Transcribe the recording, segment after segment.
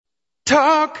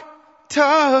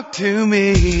Talk to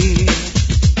me.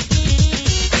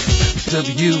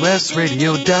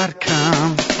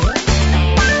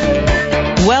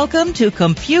 WSRadio.com. Welcome to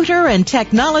Computer and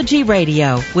Technology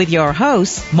Radio with your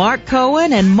hosts, Mark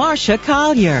Cohen and Marcia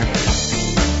Collier.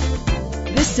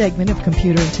 This segment of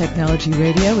Computer and Technology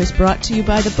Radio is brought to you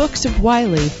by the Books of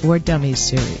Wiley for Dummies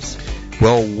series.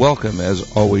 Well, welcome.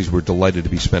 As always, we're delighted to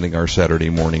be spending our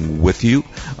Saturday morning with you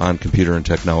on Computer and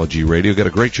Technology Radio. Got a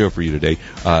great show for you today.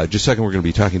 Just a second, we're going to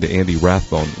be talking to Andy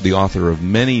Rathbone, the author of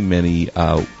many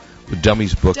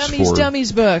Dummies books.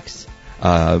 Dummies books.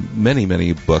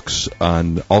 Many books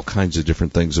on all kinds of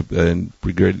different things, and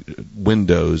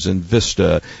Windows and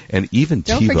Vista and even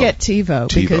TiVo. Don't forget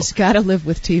TiVo, because got to live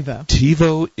with TiVo.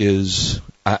 TiVo is,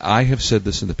 I have said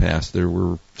this in the past, there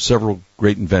were several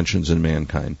great inventions in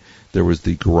mankind. There was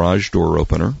the garage door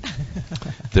opener.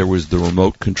 There was the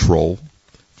remote control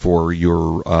for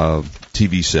your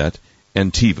TV set,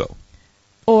 and TiVo.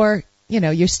 Or,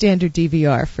 your standard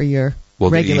DVR for your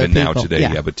regular even people. Now today,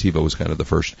 yeah, but TiVo was kind of the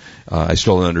first. I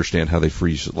still don't understand how they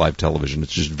freeze live television.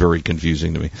 It's just very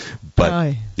confusing to me.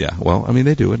 But, yeah, well, I mean,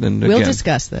 they do it. And we'll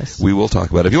discuss this. We will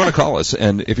talk about it. If you want to call us,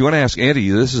 and if you want to ask Andy,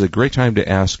 this is a great time to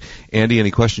ask Andy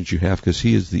any questions you have, because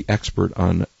he is the expert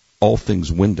on all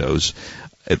things Windows.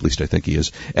 At least I think he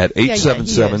is. At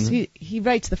 877... He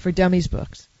writes the For Dummies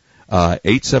books.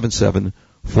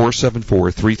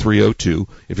 877-474-3302.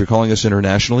 If you're calling us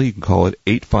internationally, you can call it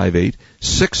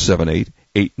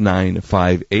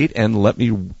 858-678-8958. And let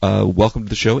me welcome to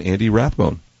the show Andy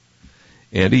Rathbone.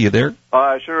 Andy, you there?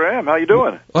 I sure am. How you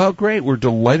doing? Well, great. We're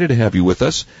delighted to have you with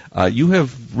us. You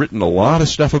have written a lot of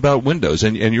stuff about Windows,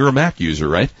 and you're a Mac user,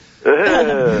 right?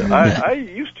 I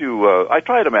used to. I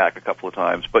tried a Mac a couple of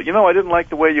times, but I didn't like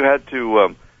the way you had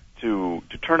to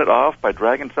turn it off by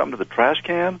dragging something to the trash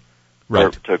can, right?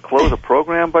 Or to close a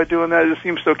program by doing that. It just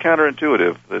seems so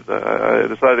counterintuitive that I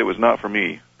decided it was not for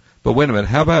me. But wait a minute.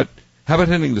 How about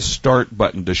hitting the start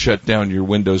button to shut down your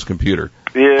Windows computer?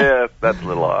 Yeah, that's a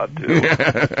little odd too.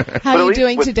 How are you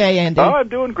doing today, Andy? Oh, I'm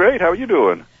doing great. How are you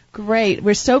doing? Great.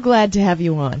 We're so glad to have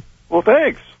you on. Well,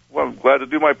 thanks. Well, I'm glad to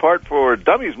do my part for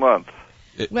Dummies Month.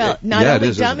 Not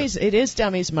only Dummies, it is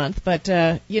Dummies Month, but,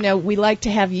 we like to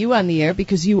have you on the air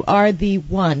because you are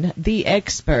the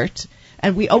expert,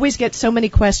 and we always get so many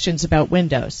questions about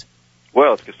Windows.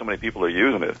 Well, it's because so many people are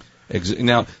using it.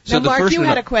 Now, Mark, you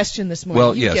had a question this morning.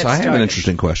 Well, yes, I have an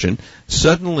interesting question.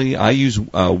 Suddenly, I use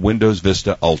Windows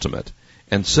Vista Ultimate,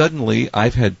 and suddenly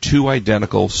I've had two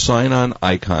identical sign-on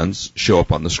icons show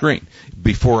up on the screen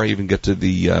before I even get to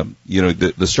the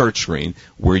start screen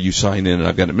where you sign in. And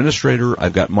I've got administrator,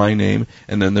 I've got my name,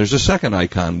 and then there's a second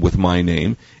icon with my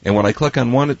name. And when I click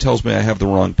on one, it tells me I have the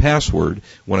wrong password.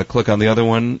 When I click on the other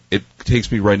one, it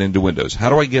takes me right into Windows. How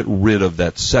do I get rid of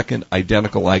that second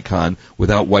identical icon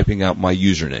without wiping out my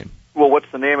username? Well,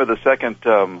 what's the name of the second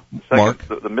Mark,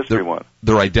 the mystery one?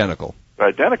 They're identical. They're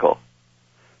identical.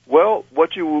 Well,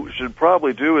 what you should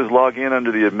probably do is log in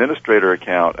under the administrator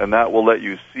account, and that will let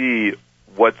you see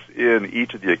what's in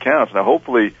each of the accounts. Now,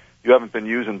 hopefully, you haven't been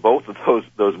using both of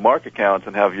those Mark accounts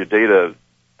and have your data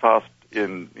tossed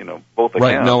in, both accounts.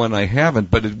 Right, no, and I haven't.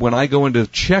 But when I go in to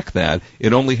check that,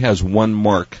 it only has one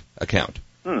Mark account.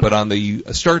 But on the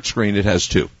start screen, it has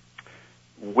two.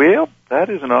 Well, that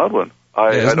is an odd one.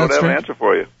 I don't have an answer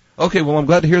for you. Okay, well, I'm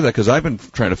glad to hear that, because I've been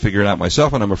trying to figure it out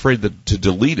myself, and I'm afraid to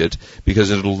delete it because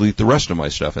it'll delete the rest of my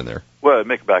stuff in there. Well,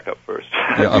 make a backup first.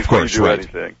 Yeah, of course, you do right.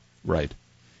 Anything. Right.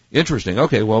 Interesting.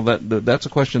 Okay, well, that's a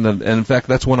question that, and in fact,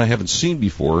 that's one I haven't seen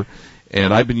before,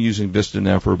 and I've been using Vista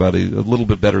now for about a little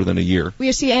bit better than a year. Well,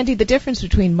 you see, Andy, the difference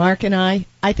between Mark and I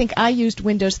think I used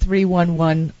Windows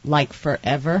 3.1.1 like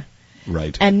forever.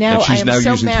 Right. And now I am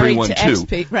so married to 3.12.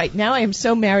 XP. Right. Now I am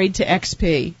so married to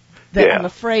XP that I'm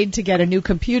afraid to get a new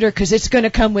computer because it's going to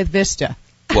come with Vista.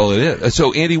 Well, it is.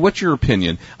 So, Andy, what's your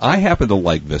opinion? I happen to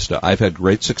like Vista. I've had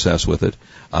great success with it.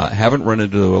 Haven't run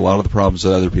into a lot of the problems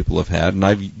that other people have had, and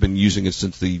I've been using it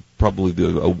since probably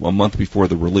a month before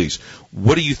the release.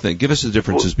 What do you think? Give us the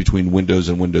differences between Windows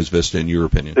and Windows Vista, in your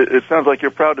opinion. It sounds like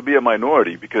you're proud to be a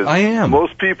minority, because I am.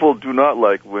 Most people do not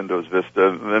like Windows Vista,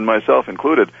 and myself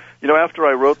included. After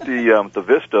I wrote the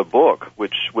Vista book,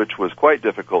 which was quite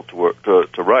difficult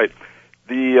to write,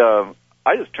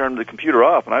 I just turned the computer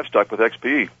off, and I've stuck with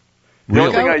XP.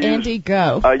 Really?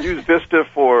 Go. I use Vista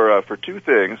for two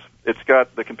things. It's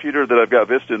got the computer that I've got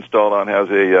Vista installed on has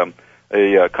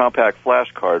a compact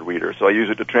flash card reader, so I use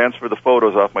it to transfer the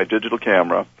photos off my digital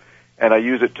camera, and I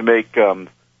use it to make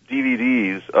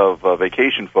DVDs of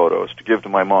vacation photos to give to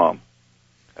my mom.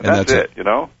 And that's it.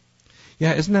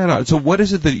 Yeah, isn't that odd? So what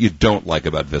is it that you don't like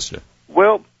about Vista?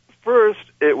 Well, first,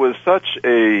 it was such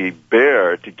a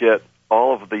bear to get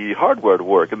all of the hardware to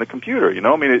work in the computer.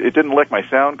 I mean, it didn't like my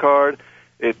sound card.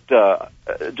 It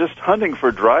just hunting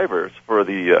for drivers for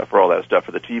all that stuff,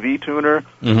 for the TV tuner.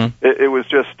 Mm-hmm. It was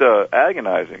just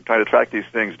agonizing trying to track these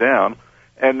things down.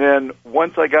 And then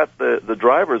once I got the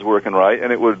drivers working right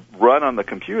and it would run on the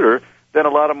computer, then a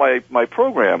lot of my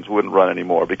programs wouldn't run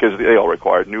anymore because they all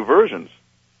required new versions.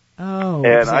 Oh, and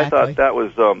exactly. I thought that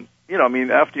was, I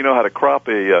mean, after you know how to crop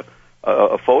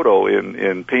a photo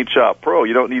in Paint Shop Pro,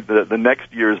 you don't need the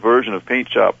next year's version of Paint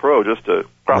Shop Pro just to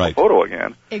crop a photo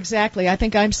again. Exactly. I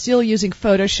think I'm still using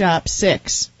Photoshop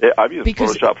 6. Yeah, I'm using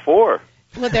Photoshop 4.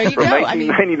 Well, there you go. From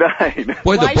 1999.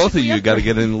 Boy, the both of you got to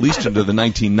get in at least into the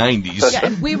 1990s. Yeah,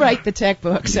 and we write the tech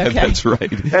books, okay? Yeah, that's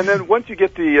right. And then once you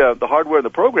get the hardware and the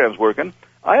programs working,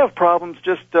 I have problems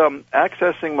just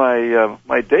accessing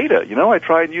my data. I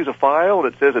try and use a file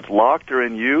that says it's locked or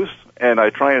in use, and I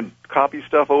try and copy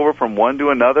stuff over from one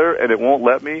to another, and it won't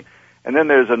let me. And then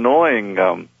there's annoying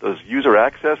those user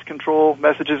access control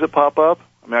messages that pop up.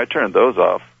 I mean, I turned those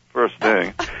off first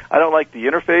thing. I don't like the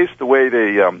interface, the way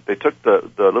they took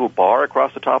the little bar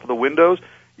across the top of the windows.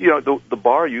 The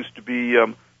bar used to be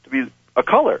a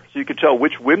color, so you could tell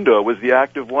which window was the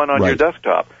active one on your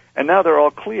desktop. And now they're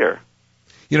all clear.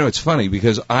 It's funny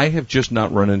because I have just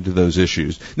not run into those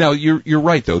issues. Now, you're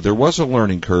right though. There was a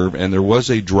learning curve and there was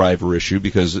a driver issue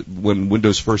because when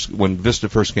Vista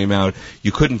first came out,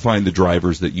 you couldn't find the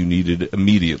drivers that you needed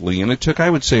immediately, and it took, I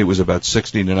would say, it was about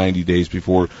 60 to 90 days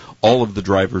before all of the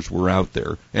drivers were out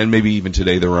there. And maybe even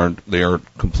today they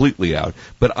aren't completely out.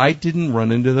 But I didn't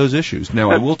run into those issues.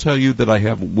 Now, I will tell you that I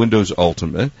have Windows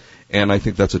Ultimate, and I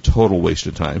think that's a total waste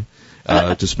of time.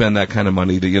 To spend that kind of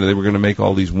money. They were going to make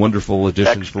all these wonderful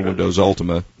additions for Windows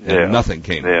Ultima, and nothing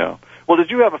came. Yeah. Well,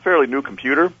 did you have a fairly new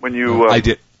computer when you? I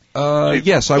did.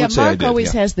 Yes, I would say I did. Mark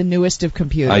always has the newest of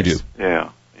computers. I do.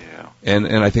 Yeah. And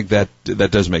I think that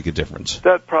does make a difference.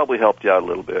 That probably helped you out a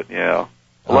little bit. Yeah.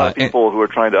 A lot of people who are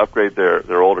trying to upgrade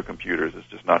their older computers, it's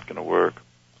just not going to work.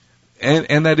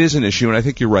 And that is an issue, and I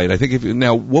think you're right. I think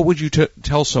now, what would you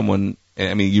tell someone?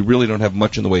 I mean, you really don't have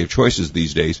much in the way of choices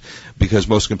these days because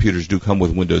most computers do come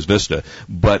with Windows Vista.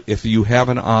 But if you have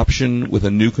an option with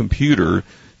a new computer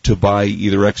to buy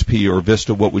either XP or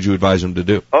Vista, what would you advise them to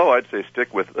do? Oh, I'd say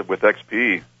stick with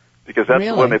XP because that's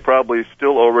the one they probably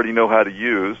still already know how to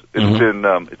use.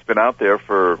 It's been out there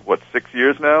for 6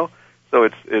 years now, so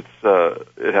it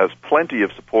has plenty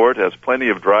of support, has plenty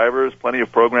of drivers, plenty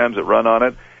of programs that run on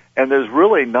it, and there's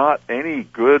really not any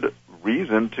good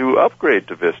reason to upgrade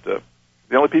to Vista.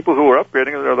 The only people who are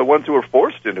upgrading are the ones who are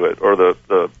forced into it, or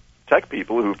the tech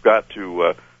people who've got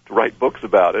to write books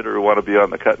about it or who want to be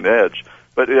on the cutting edge.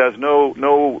 But it has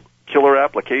no killer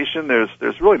application.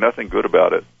 There's really nothing good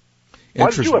about it. Why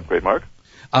did you upgrade, Mark?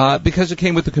 Because it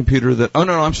came with the computer that... Oh,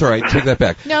 no, I'm sorry. I take that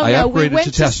back. I upgraded we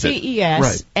went to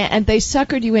CES, and they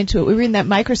suckered you into it. We were in that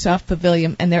Microsoft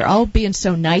pavilion, and they're all being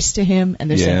so nice to him, and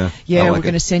they're saying, we're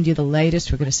going to send you the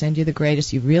latest, we're going to send you the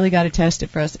greatest, you really got to test it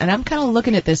for us. And I'm kind of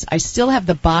looking at this. I still have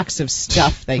the box of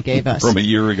stuff they gave us. From a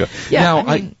year ago. Yeah,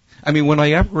 now, I mean, when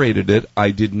I upgraded it,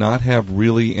 I did not have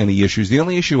really any issues. The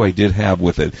only issue I did have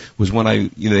with it was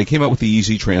when they came out with the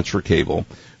Easy Transfer cable,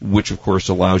 which of course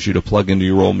allows you to plug into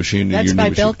your old machine. That's by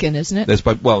Belkin, isn't it?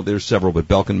 There's several, but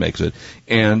Belkin makes it,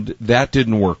 and that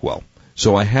didn't work well.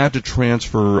 So I had to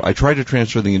transfer. I tried to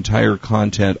transfer the entire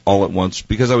content all at once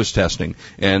because I was testing,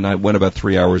 and I went about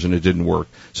 3 hours and it didn't work.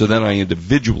 So then I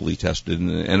individually tested,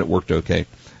 and it worked okay.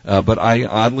 But I,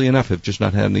 oddly enough, have just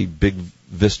not had any big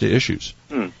Vista issues.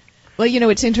 Well,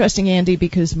 it's interesting, Andy,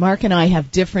 because Mark and I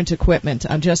have different equipment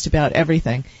on just about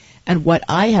everything. And what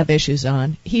I have issues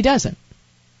on, he doesn't.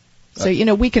 So,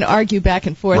 we can argue back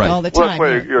and forth all the time. Well,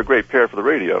 that's why you're a great pair for the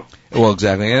radio. Well,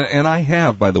 exactly. And I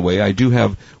have, by the way, I do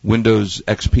have Windows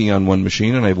XP on one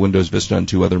machine, and I have Windows Vista on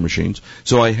two other machines.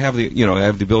 So I have the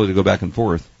ability to go back and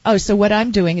forth. Oh, so what I'm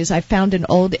doing is I found an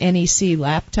old NEC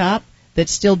laptop that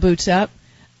still boots up.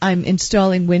 I'm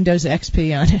installing Windows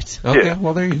XP on it. Okay,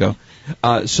 well, there you go.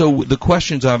 So the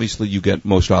questions, obviously, you get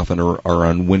most often are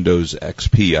on Windows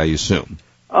XP, I assume.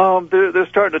 They're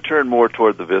starting to turn more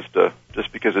toward the Vista,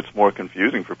 just because it's more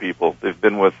confusing for people. They've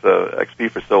been with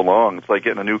XP for so long. It's like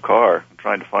getting a new car and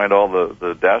trying to find all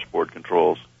the dashboard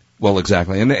controls. Well,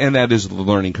 exactly, and that is the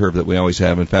learning curve that we always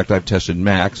have. In fact, I've tested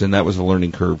Macs, and that was a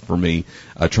learning curve for me,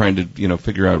 trying to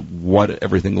figure out what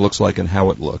everything looks like and how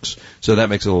it looks. So that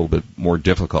makes it a little bit more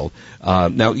difficult.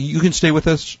 Now, you can stay with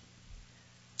us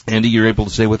Andy, you're able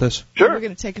to stay with us? Sure. We're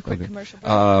going to take a quick commercial break.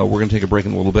 We're going to take a break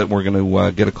in a little bit. We're going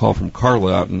to get a call from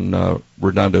Carla out in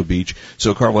Redondo Beach.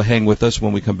 So, Carla, hang with us.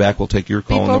 When we come back, we'll take your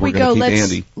call, Before and then we're going to keep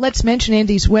Andy. Let's mention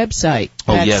Andy's website.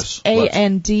 Oh, yes.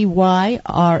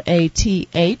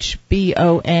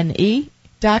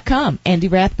 ANDYRATHBONE.com.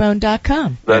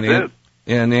 AndyRathbone.com. That's it.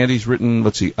 And Andy's written,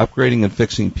 let's see, Upgrading and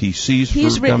Fixing PCs for Dummies.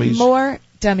 He's written more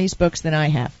Dummies books than I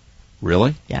have.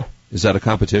 Really? Yeah. Is that a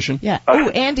competition? Yeah. Oh,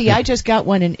 Andy, I just got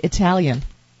one in Italian.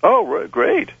 Oh,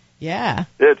 great. Yeah.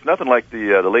 It's nothing like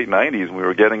the late 90s when we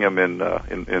were getting them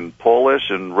in Polish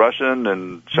and Russian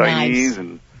and Chinese. Nice.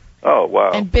 And oh,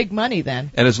 wow. And big money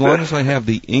then. And as long as I have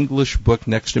the English book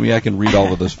next to me, I can read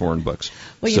all of those foreign books.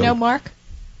 Well, you know, Mark?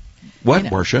 What,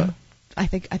 Marcia? I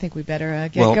think we better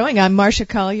get going. I'm Marcia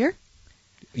Collier.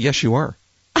 Yes, you are.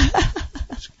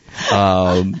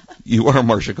 You are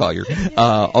Marcia Collier.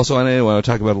 Also, I want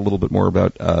to talk about a little bit more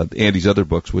about Andy's other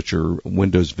books, which are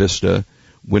Windows Vista,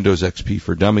 Windows XP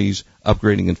for Dummies,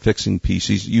 Upgrading and Fixing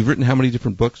PCs. You've written how many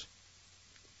different books?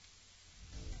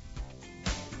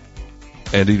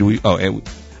 Andy,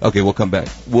 okay, we'll come back.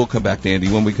 We'll come back to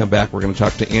Andy. When we come back, we're going to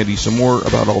talk to Andy some more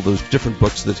about all those different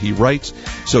books that he writes.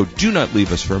 So do not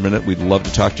leave us for a minute. We'd love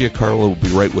to talk to you. Carla will be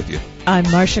right with you. I'm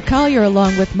Marcia Collier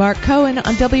along with Mark Cohen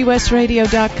on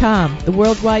WSRadio.com, the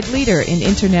worldwide leader in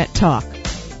Internet talk.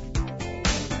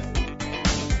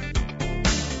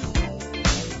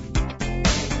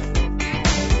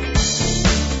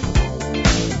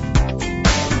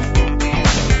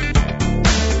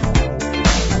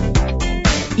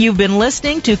 You've been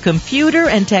listening to Computer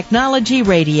and Technology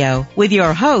Radio with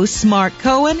your hosts Mark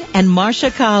Cohen and Marcia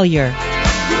Collier.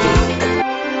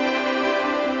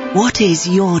 What is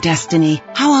your destiny?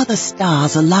 How are the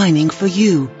stars aligning for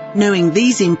you? Knowing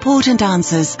these important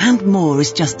answers and more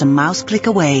is just a mouse click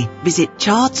away. Visit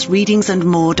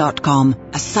chartsreadingsandmore.com,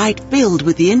 a site filled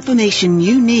with the information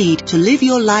you need to live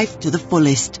your life to the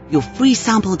fullest. Your free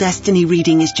sample destiny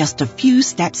reading is just a few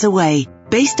steps away.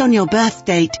 Based on your birth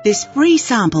date, this free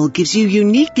sample gives you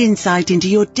unique insight into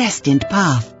your destined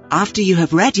path. After you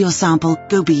have read your sample,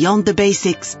 go beyond the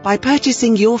basics by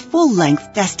purchasing your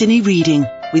full-length destiny reading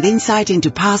with insight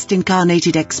into past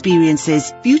incarnated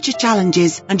experiences, future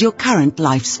challenges, and your current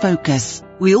life's focus.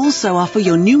 We also offer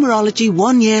your numerology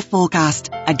 1-year forecast,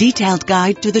 a detailed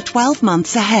guide to the 12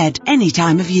 months ahead, any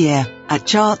time of year. At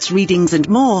Charts, Readings and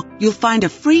More, you'll find a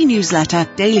free newsletter,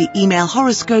 daily email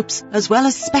horoscopes, as well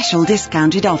as special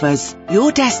discounted offers.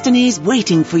 Your destiny is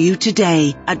waiting for you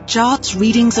today at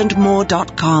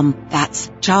chartsreadingsandmore.com. That's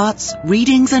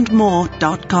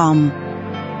chartsreadingsandmore.com.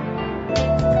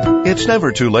 It's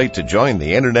never too late to join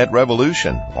the Internet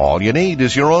revolution. All you need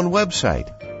is your own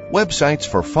website.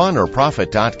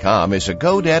 Websitesforfunorprofit.com is a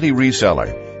GoDaddy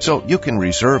reseller, so you can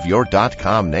reserve your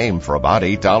 .com name for about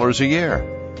 $8 a year.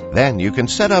 Then you can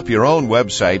set up your own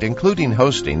website, including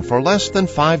hosting, for less than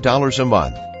 $5 a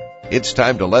month. It's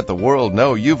time to let the world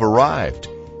know you've arrived.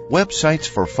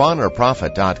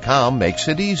 Websitesforfunorprofit.com makes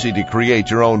it easy to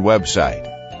create your own website.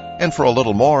 And for a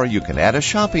little more, you can add a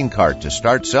shopping cart to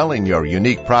start selling your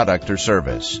unique product or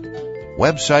service.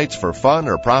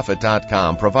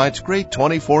 Websitesforfunorprofit.com provides great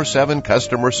 24/7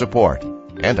 customer support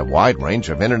and a wide range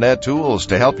of Internet tools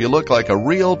to help you look like a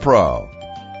real pro.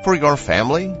 For your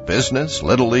family, business,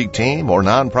 Little League team, or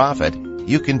nonprofit,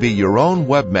 you can be your own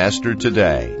webmaster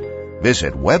today.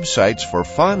 Visit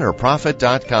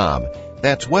websitesforfunorprofit.com.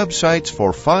 That's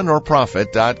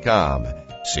websitesforfunorprofit.com.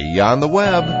 See you on the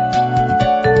web.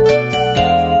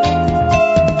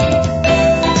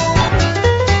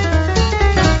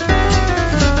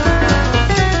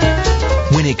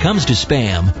 When it comes to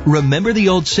spam, remember the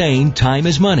old saying, time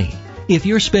is money. If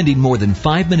you're spending more than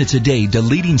 5 minutes a day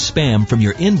deleting spam from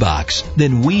your inbox,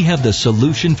 then we have the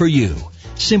solution for you.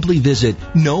 Simply visit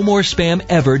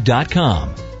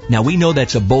NoMoreSpamEver.com. Now, we know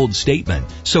that's a bold statement,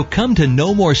 so come to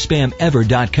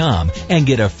NoMoreSpamEver.com and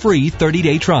get a free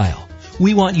 30-day trial.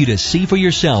 We want you to see for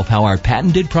yourself how our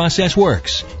patented process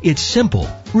works. It's simple,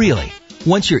 really.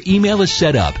 Once your email is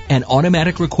set up, an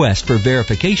automatic request for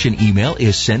verification email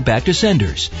is sent back to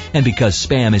senders. And because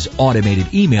spam is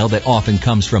automated email that often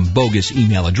comes from bogus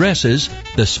email addresses,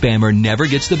 the spammer never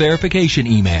gets the verification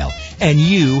email, and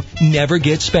you never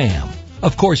get spam.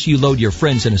 Of course, you load your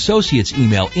friends and associates'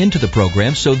 email into the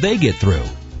program so they get through.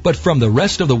 But from the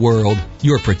rest of the world,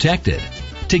 you're protected.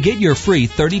 To get your free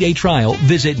 30-day trial,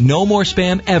 visit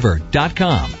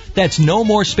NoMoreSpamEver.com. That's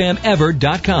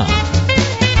NoMoreSpamEver.com.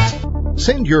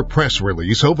 Send your press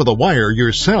release over the wire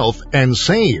yourself and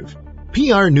save.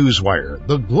 PR Newswire,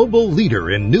 the global leader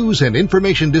in news and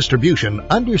information distribution,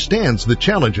 understands the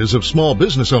challenges of small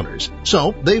business owners.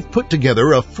 So they've put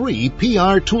together a free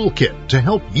PR toolkit to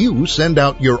help you send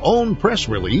out your own press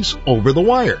release over the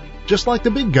wire. Just like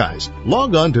the big guys,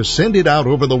 log on to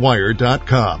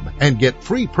senditoutoverthewire.com and get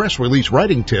free press release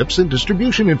writing tips and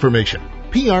distribution information.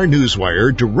 PR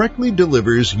Newswire directly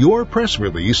delivers your press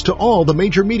release to all the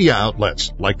major media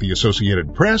outlets like the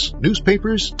Associated Press,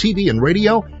 newspapers, TV and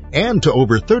radio, and to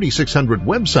over 3,600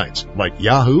 websites like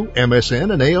Yahoo,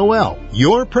 MSN, and AOL.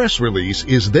 Your press release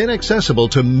is then accessible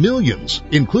to millions,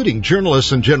 including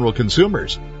journalists and general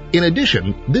consumers. In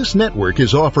addition, this network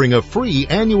is offering a free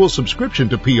annual subscription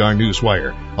to PR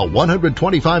Newswire, a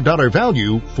 $125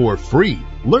 value for free.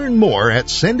 Learn more at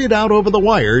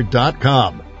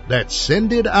senditoutoverthewire.com. That's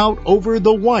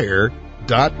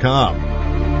senditoutoverthewire.com.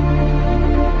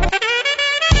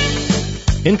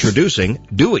 Introducing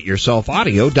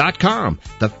DoItYourselfAudio.com,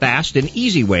 the fast and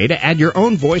easy way to add your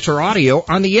own voice or audio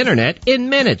on the Internet in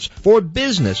minutes for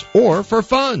business or for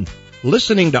fun.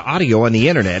 Listening to audio on the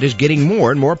Internet is getting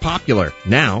more and more popular.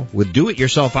 Now, with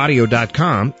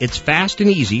DoItYourselfAudio.com, it's fast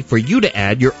and easy for you to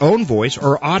add your own voice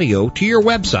or audio to your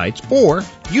websites or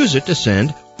use it to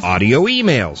send audio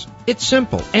emails. It's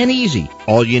simple and easy.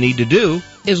 All you need to do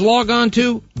is log on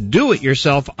to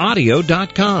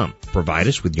DoItYourselfAudio.com. Provide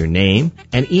us with your name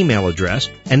and email address,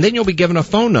 and then you'll be given a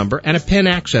phone number and a PIN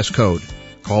access code.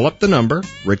 Call up the number,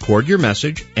 record your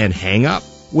message, and hang up.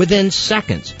 Within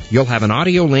seconds, you'll have an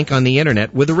audio link on the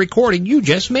Internet with a recording you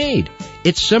just made.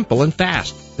 It's simple and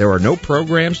fast. There are no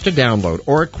programs to download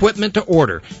or equipment to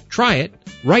order. Try it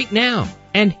right now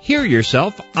and hear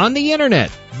yourself on the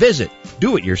Internet. Visit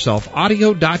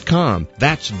DoItYourselfAudio.com.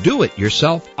 That's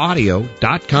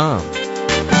DoItYourselfAudio.com.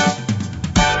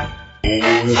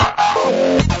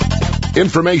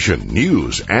 Information,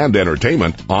 news, and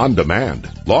entertainment on demand.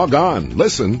 Log on,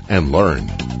 listen, and learn.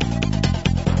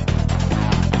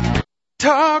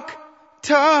 Talk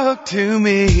to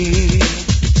me.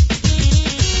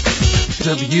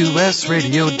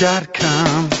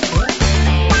 WSRadio.com.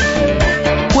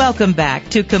 Welcome back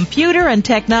to Computer and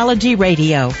Technology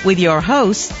Radio with your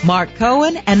hosts, Mark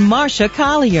Cohen and Marcia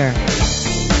Collier.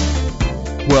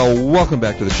 Well, welcome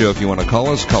back to the show. If you want to call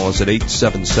us at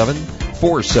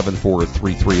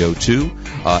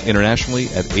 877-474-3302. Internationally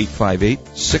at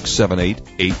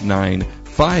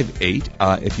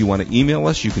 858-678-8958. If you want to email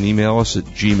us, you can email us at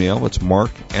Gmail. It's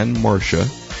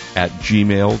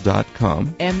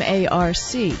markandmarcia@gmail.com.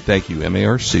 M-A-R-C. Thank you,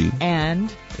 M-A-R-C.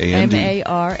 And A-N-D.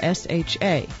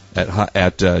 M-A-R-S-H-A.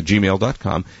 At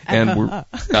gmail.com. And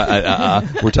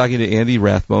we're talking to Andy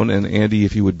Rathbone. And Andy,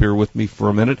 if you would bear with me for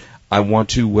a minute, I want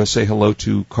to say hello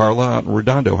to Carla out in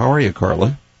Redondo. How are you,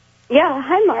 Carla? Yeah,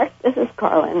 hi, Mark. This is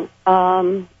Carlin,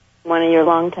 one of your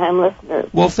longtime listeners.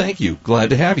 Well, thank you.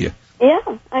 Glad to have you. Yeah,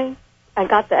 I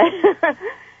got that.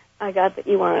 I got that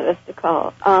you wanted us to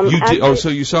call. You did. Oh, so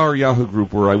you saw our Yahoo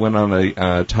group where I went on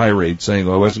a tirade saying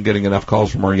I wasn't getting enough calls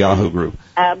from our Yahoo group.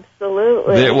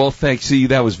 Absolutely. Well, thanks. See,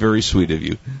 that was very sweet of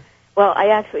you. Well, I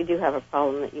actually do have a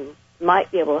problem that you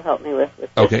might be able to help me with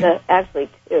okay. Vista, actually,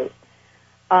 two.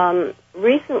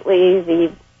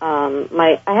 Recently,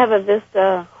 I have a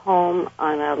Vista Home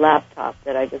on a laptop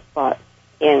that I just bought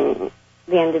in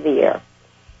the end of the year.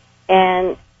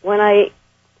 And when I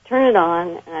turn it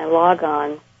on and I log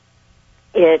on,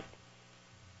 it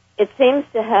seems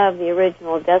to have the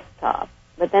original desktop,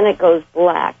 but then it goes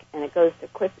black and it goes to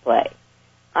Quick Play.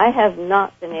 I have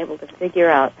not been able to figure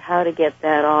out how to get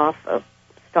that off of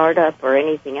Startup or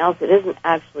anything else. It isn't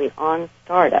actually on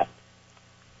Startup.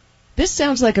 This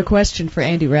sounds like a question for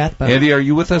Andy Rathbone. Andy, are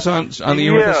you with us on the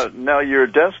air with us? Yeah, now your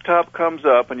desktop comes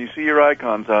up and you see your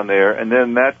icons on there, and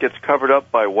then that gets covered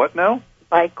up by what now?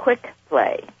 By Quick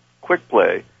Play. Quick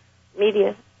Play.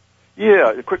 Media.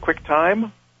 Yeah, Quick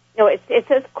Time? No, it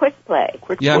says Quick Play.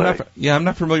 Quick Play. I'm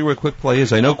not familiar with Quick Play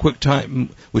is. I know Quick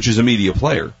Time, which is a media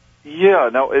player. Yeah,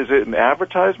 now is it an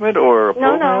advertisement or a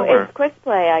program? No, it's Quick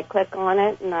Play. I click on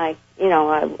it, and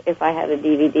if I had a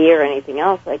DVD or anything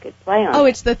else, I could play on it. Oh,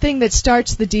 it's the thing that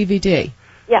starts the DVD.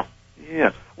 Yeah.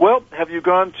 Yeah. Well, have you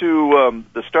gone to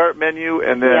the Start menu,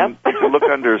 and then if you look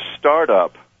under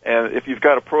Startup, and if you've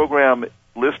got a program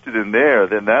listed in there,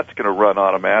 then that's going to run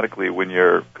automatically when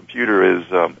your computer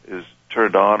is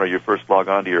turned on or you first log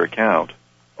on to your account.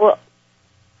 Well,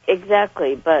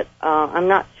 exactly, but I'm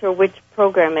not sure which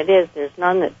program it is. There's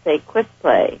none that say Quick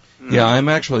Play. Yeah, I'm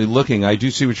actually looking. I do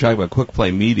see what you're talking about, Quick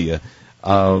Play Media,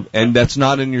 and that's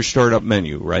not in your Startup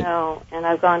menu, right? No, and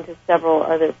I've gone to several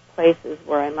other places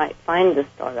where I might find the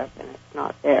Startup, and it's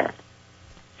not there.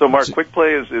 So, Mark,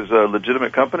 QuickPlay is a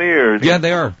legitimate company, or? Yeah,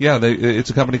 they are. Yeah, it's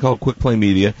a company called QuickPlay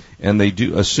Media, and they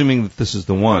do. Assuming that this is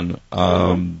the one,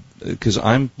 because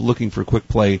I'm looking for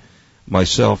QuickPlay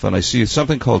myself, and I see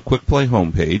something called QuickPlay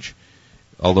homepage.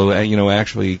 Although,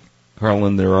 actually,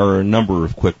 Carlin, there are a number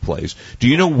of QuickPlays. Do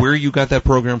you know where you got that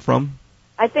program from?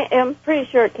 I'm pretty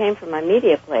sure it came from my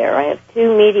media player. I have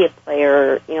two media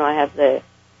player.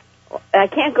 I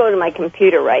can't go to my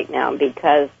computer right now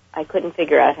because I couldn't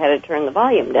figure out how to turn the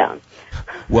volume down.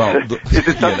 Well, is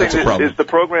it something? That's a problem. Is the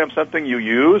program something you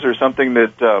use, or something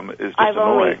that is just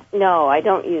annoying? No, I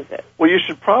don't use it. Well, you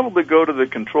should probably go to the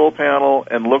control panel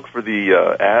and look for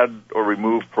the add or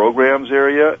remove programs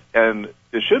area, and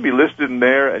it should be listed in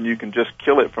there, and you can just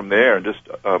kill it from there and just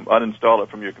uninstall it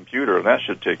from your computer, and that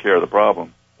should take care of the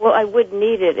problem. Well, I would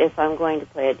need it if I'm going to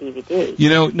play a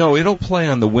DVD. No, it'll play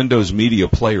on the Windows Media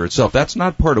Player itself. That's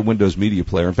not part of Windows Media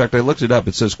Player. In fact, I looked it up.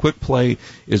 It says QuickPlay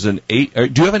is an 8. Do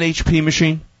you have an HP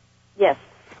machine? Yes.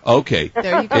 Okay.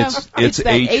 There you go. It's that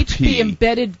HP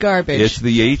embedded garbage. It's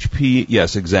the HP.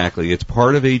 Yes, exactly. It's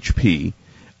part of HP,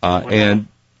 and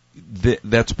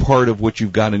that's part of what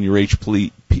you've got in your easy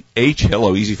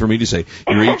for me to say,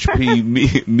 your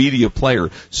HP media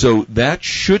player. So that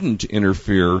shouldn't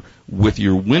interfere with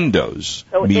your Windows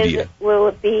media. Will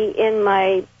it be in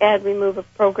my add remove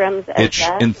of programs as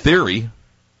that? In theory.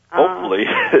 Hopefully.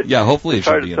 Yeah, hopefully it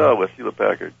should be. It's hard to tell with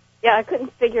Hewlett-Packard. Yeah, I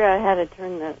couldn't figure out how to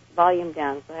turn the volume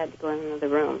down, so I had to go in another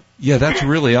room. Yeah, that's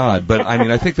really odd. But,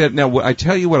 I think that now, I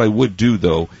tell you what I would do,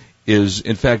 though, is,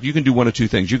 in fact, you can do one of two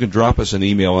things. You can drop us an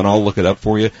email, and I'll look it up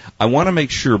for you. I want to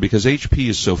make sure, because HP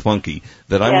is so funky,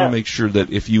 that I want to make sure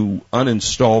that if you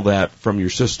uninstall that from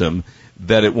your system,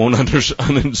 that it won't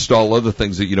uninstall other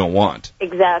things that you don't want.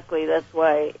 Exactly. That's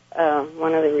why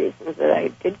one of the reasons that I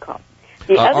did call.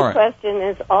 The other question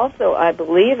is also, I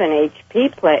believe, an HP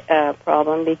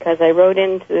problem, because I wrote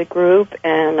into the group,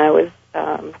 and I was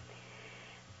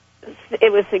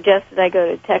it was suggested I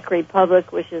go to Tech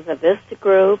Republic, which is a Vista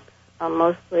group,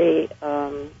 mostly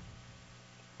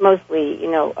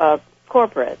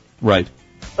corporate. Right.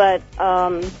 But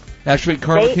actually,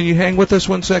 Carlin, can you hang with us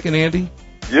 1 second, Andy?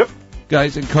 Yep.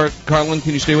 Guys, and Carlin,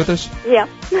 can you stay with us? Yeah.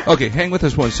 Okay, hang with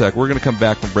us 1 sec. We're going to come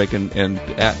back from break and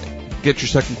get your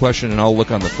second question, and I'll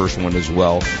look on the first one as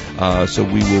well. So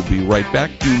we will be right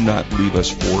back. Do not leave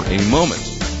us for a moment.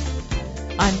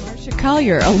 I'm Marcia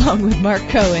Collier, along with Mark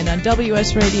Cohen on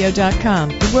WSRadio.com,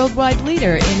 the worldwide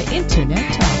leader in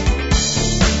Internet talk.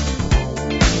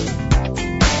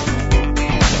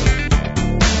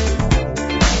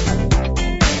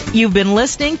 You've been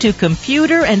listening to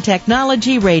Computer and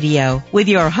Technology Radio with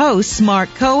your hosts, Mark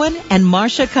Cohen and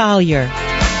Marcia Collier.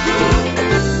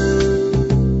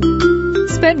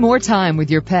 Spend more time with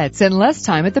your pets and less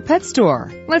time at the pet store.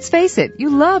 Let's face it, you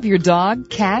love your dog,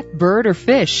 cat, bird, or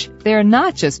fish. They are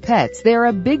not just pets, they are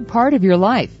a big part of your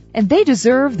life, and they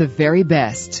deserve the very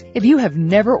best. If you have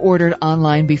never ordered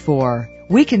online before,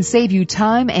 we can save you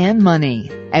time and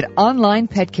money at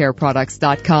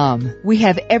onlinepetcareproducts.com. We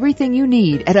have everything you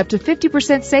need at up to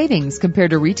 50% savings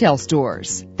compared to retail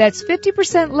stores. That's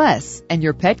 50% less, and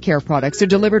your pet care products are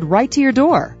delivered right to your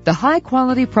door. The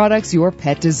high-quality products your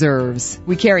pet deserves.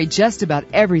 We carry just about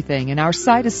everything, and our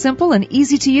site is simple and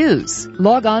easy to use.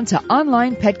 Log on to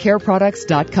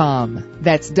onlinepetcareproducts.com.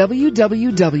 That's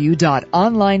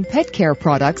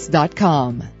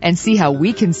www.onlinepetcareproducts.com and see how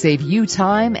we can save you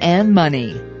time and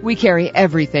money. We carry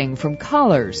everything from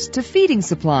collars to feeding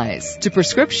supplies to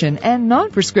prescription and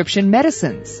non-prescription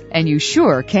medicines, and you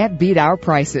sure can't beat our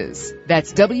prices.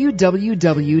 That's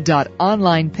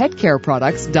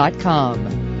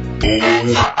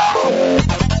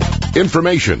www.onlinepetcareproducts.com.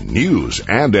 Information, news,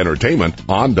 and entertainment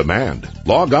on demand.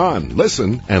 Log on,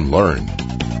 listen, and learn.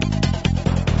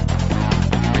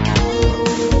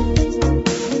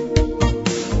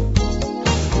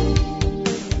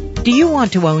 Do you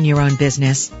want to own your own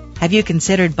business? Have you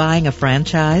considered buying a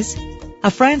franchise? A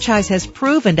franchise has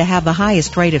proven to have the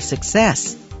highest rate of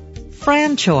success.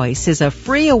 FranChoice is a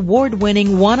free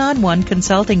award-winning one-on-one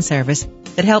consulting service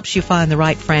that helps you find the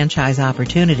right franchise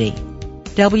opportunity.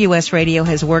 WS Radio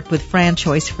has worked with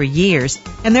FranChoice for years,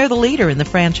 and they're the leader in the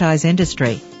franchise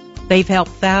industry. They've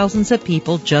helped thousands of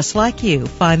people just like you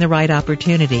find the right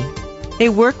opportunity. They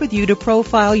work with you to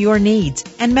profile your needs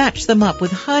and match them up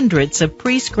with hundreds of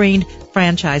pre-screened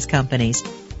franchise companies.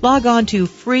 Log on to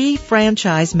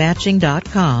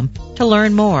freefranchisematching.com to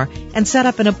learn more and set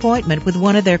up an appointment with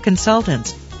one of their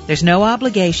consultants. There's no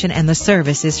obligation and the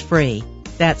service is free.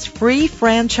 That's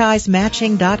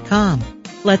freefranchisematching.com.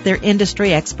 Let their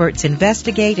industry experts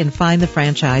investigate and find the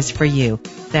franchise for you.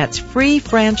 That's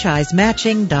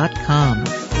freefranchisematching.com.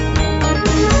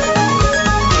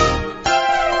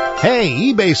 Hey,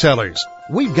 eBay sellers!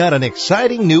 We've got an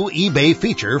exciting new eBay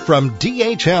feature from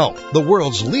DHL, the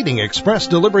world's leading express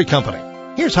delivery company.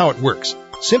 Here's how it works.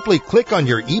 Simply click on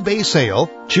your eBay sale,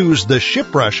 choose the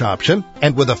ShipRush option,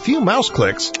 and with a few mouse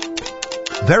clicks,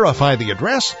 verify the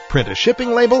address, print a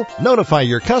shipping label, notify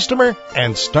your customer,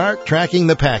 and start tracking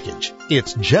the package.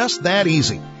 It's just that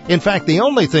easy. In fact, the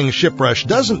only thing ShipRush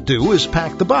doesn't do is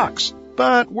pack the box.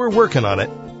 But we're working on it.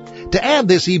 To add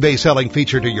this eBay selling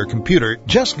feature to your computer,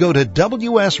 just go to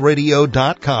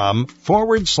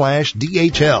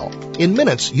wsradio.com/DHL. In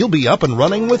minutes, you'll be up and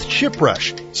running with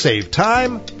ShipRush. Save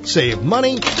time, save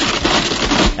money,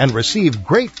 and receive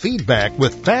great feedback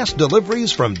with fast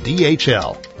deliveries from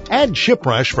DHL. Add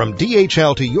ShipRush from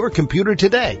DHL to your computer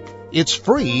today. It's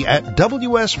free at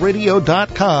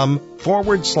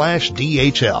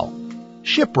wsradio.com/DHL.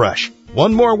 ShipRush.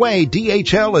 One more way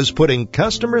DHL is putting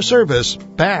customer service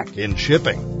back in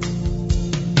shipping.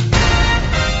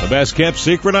 The best kept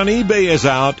secret on eBay is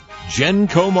out.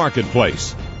 Genco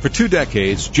Marketplace. For 2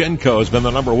 decades, Genco has been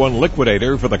the #1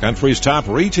 liquidator for the country's top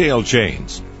retail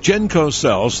chains. Genco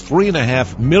sells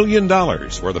 $3.5 million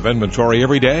worth of inventory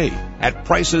every day at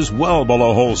prices well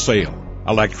below wholesale.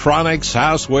 Electronics,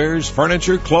 housewares,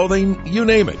 furniture, clothing, you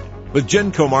name it. With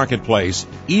Genco Marketplace,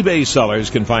 eBay sellers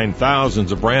can find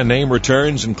thousands of brand name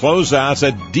returns and closeouts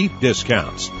at deep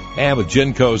discounts. And with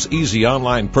Genco's easy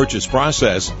online purchase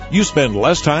process, you spend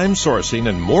less time sourcing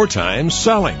and more time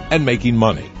selling and making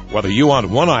money. Whether you want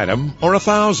 1 item or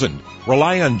 1,000,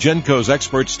 rely on Genco's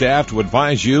expert staff to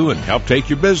advise you and help take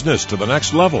your business to the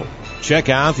next level. Check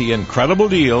out the incredible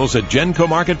deals at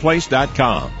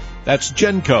GencoMarketplace.com. That's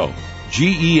Genco,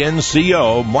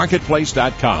 Genco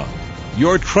Marketplace.com.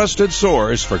 Your trusted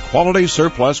source for quality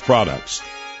surplus products.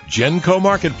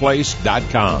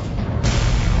 GencoMarketplace.com.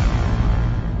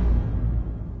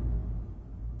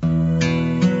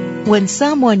 When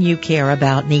someone you care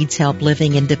about needs help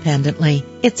living independently,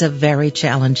 it's a very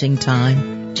challenging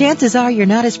time. Chances are you're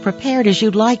not as prepared as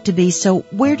you'd like to be, so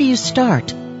where do you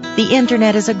start? The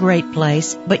Internet is a great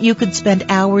place, but you could spend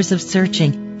hours of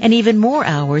searching and even more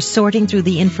hours sorting through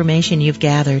the information you've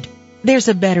gathered. There's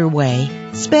a better way.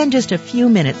 Spend just a few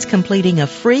minutes completing a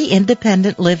free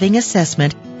independent living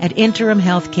assessment at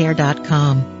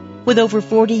interimhealthcare.com. With over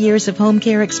 40 years of home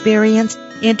care experience,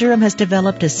 Interim has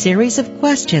developed a series of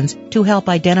questions to help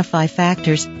identify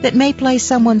factors that may place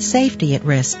someone's safety at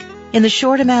risk. In the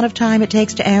short amount of time it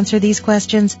takes to answer these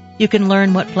questions, you can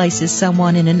learn what places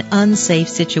someone in an unsafe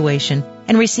situation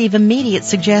and receive immediate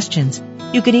suggestions.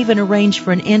 You can even arrange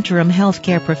for an Interim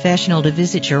healthcare professional to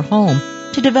visit your home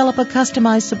to develop a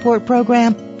customized support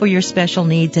program for your special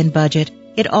needs and budget.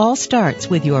 It all starts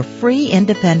with your free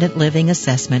independent living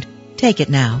assessment. Take it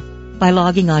now by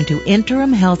logging on to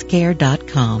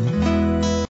interimhealthcare.com.